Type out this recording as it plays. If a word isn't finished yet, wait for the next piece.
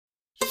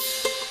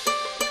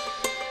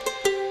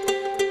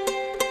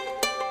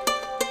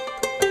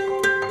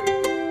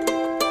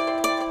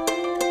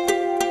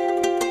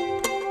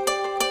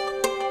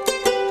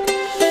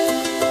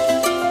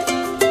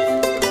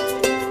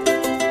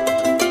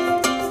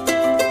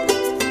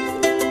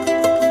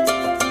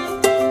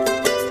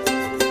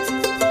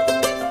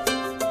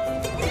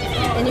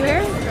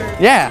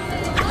Yeah.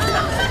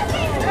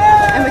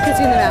 I'm gonna kiss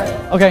you in the mouth.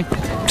 Okay.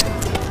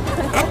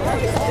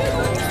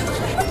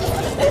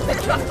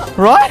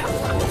 Right?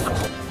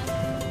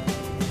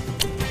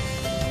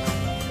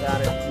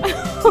 Got it.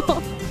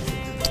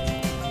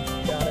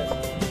 Got it.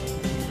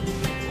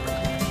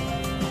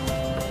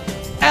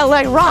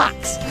 LA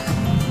rocks.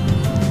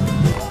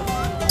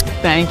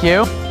 Thank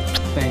you.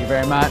 Thank you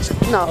very much.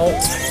 No.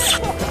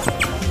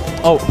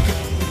 Oh.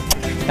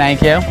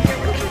 Thank you.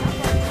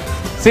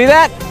 See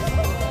that?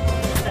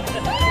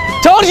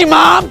 Told you,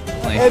 Mom!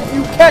 If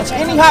you catch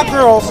any hot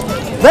girls,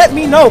 let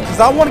me know, because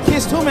I want to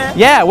kiss too, man.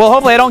 Yeah, well,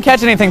 hopefully I don't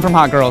catch anything from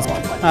hot girls.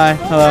 Hi,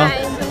 hello.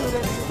 Hi.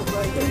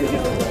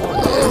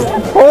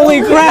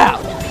 Holy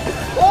crap!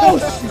 Oh,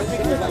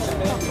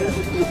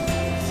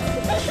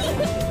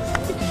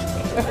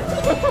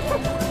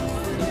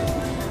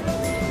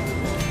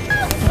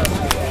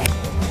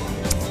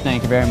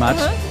 Thank you very much.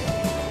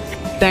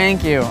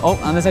 Thank you. Oh,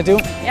 on this side too?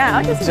 Yeah,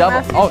 I'll kiss you in the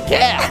Double. mouth. Oh,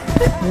 yeah!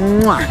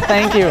 Mwah.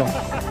 Thank you.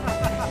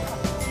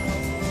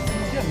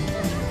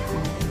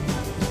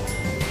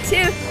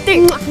 2,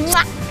 3.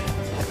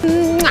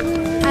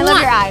 I love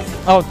your eyes.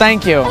 Oh,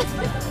 thank you.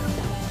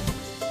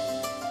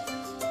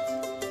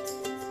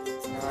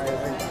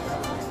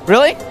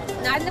 Really?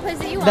 Not in the place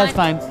that you want. That's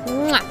fine.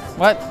 Mwah.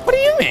 What? What do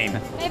you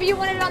mean? Maybe you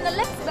want it on the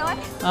lips, boy.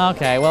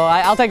 Okay, well,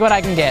 I'll take what I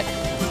can get.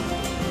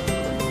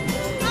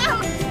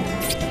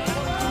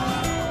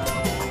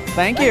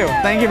 Thank you.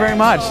 Thank you very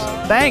much.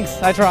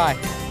 Thanks. I try.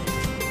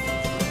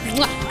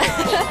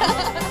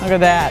 Look at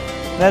that.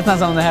 That's not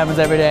something that happens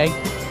every day.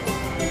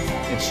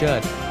 It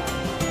should.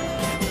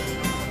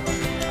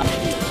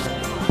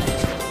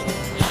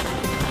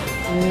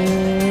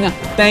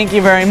 Thank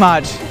you very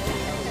much.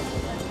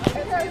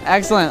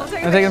 Excellent.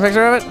 I'm taking a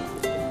picture of it?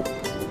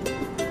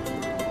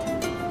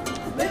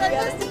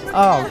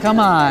 Oh, come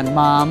on,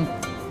 Mom.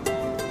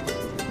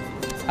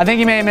 I think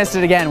you may have missed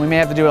it again. We may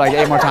have to do it like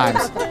 8 more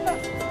times.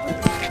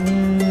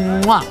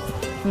 Mwah.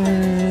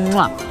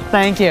 Mwah.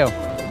 Thank you.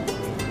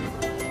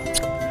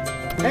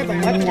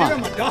 Mwah.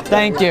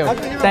 Thank you.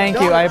 Thank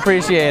you. I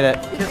appreciate it.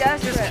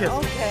 Desperate.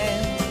 Okay.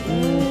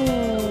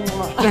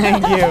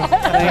 Thank you.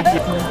 Thank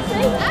you.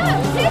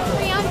 Oh, kiss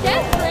me, I'm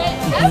desperate.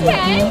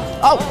 Okay.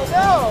 Oh.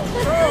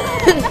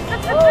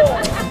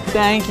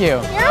 Thank you.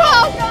 You're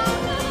welcome.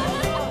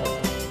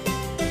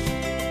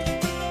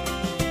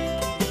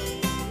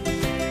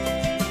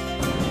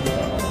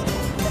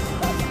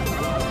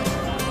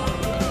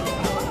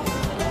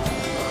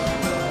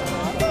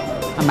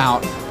 I'm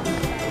out.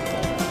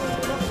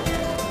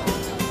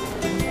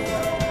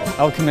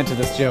 I'll commit to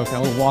this joke. I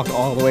will walk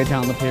all the way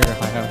down the pier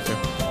if I have to.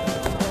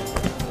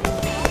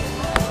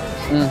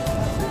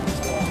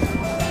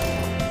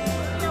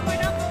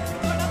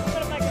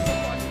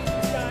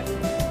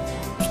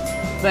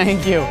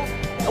 Thank you.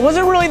 Was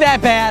it really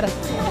that bad?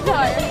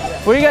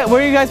 Where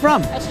are you guys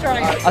from?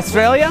 Australia.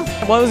 Australia?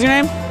 What was your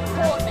name?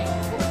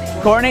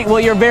 Courtney? Well,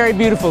 you're very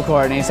beautiful,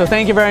 Courtney, so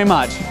thank you very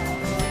much.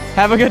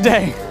 Have a good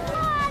day.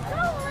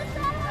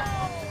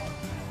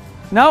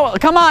 No,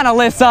 come on,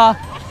 Alyssa.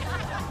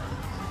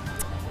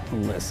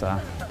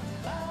 Alyssa.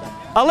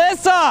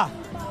 Alyssa!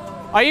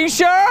 Are you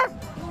sure?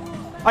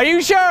 Are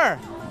you sure?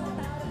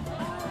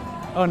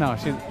 Oh no,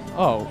 she's,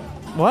 oh,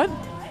 what?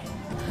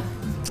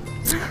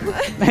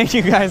 Thank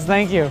you guys,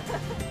 thank you.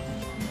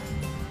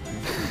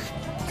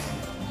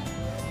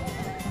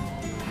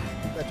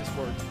 that just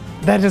worked.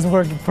 That just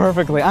worked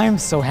perfectly. I am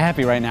so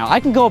happy right now. I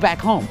can go back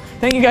home.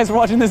 Thank you guys for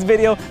watching this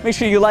video. Make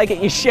sure you like it,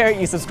 you share it,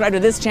 you subscribe to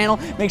this channel.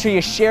 Make sure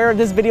you share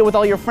this video with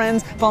all your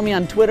friends. Follow me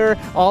on Twitter,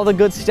 all the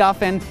good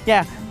stuff, and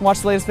yeah, watch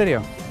the latest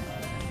video.